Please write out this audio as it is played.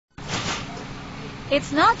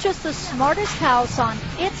It's not just the smartest house on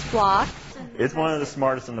its block. It's one of the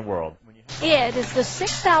smartest in the world. It is the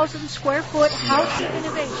 6,000 square foot House of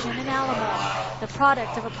Innovation in Alamo, the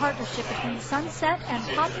product of a partnership between Sunset and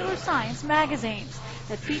Popular Science magazines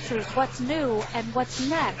that features what's new and what's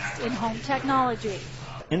next in home technology.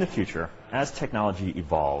 In the future, as technology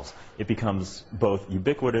evolves, it becomes both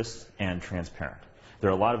ubiquitous and transparent. There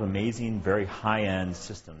are a lot of amazing, very high-end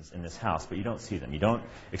systems in this house, but you don't see them. You don't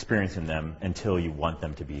experience them until you want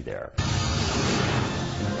them to be there.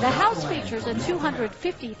 The house features a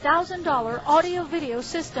 $250,000 audio-video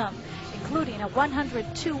system, including a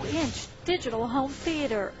 102-inch digital home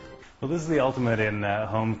theater. Well, this is the ultimate in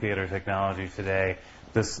home theater technology today.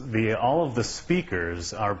 All of the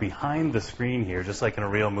speakers are behind the screen here, just like in a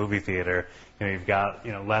real movie theater. You've got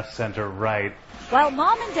left, center, right. While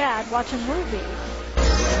mom and dad watch a movie,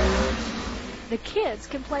 the kids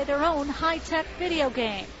can play their own high-tech video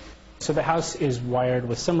game. So the house is wired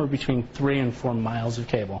with somewhere between 3 and 4 miles of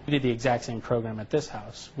cable. We did the exact same program at this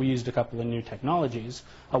house. We used a couple of new technologies,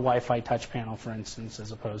 a Wi-Fi touch panel, for instance,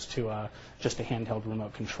 as opposed to just a handheld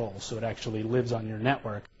remote control. So it actually lives on your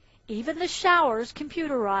network. Even the shower's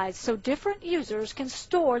computerized so different users can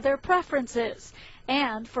store their preferences.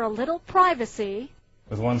 And for a little privacy,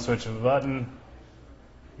 with one switch of a button,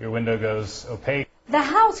 your window goes opaque. The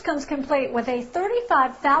house comes complete with a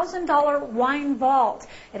 $35,000 wine vault.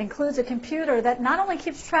 It includes a computer that not only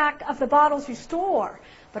keeps track of the bottles you store,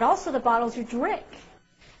 but also the bottles you drink.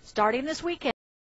 Starting this weekend.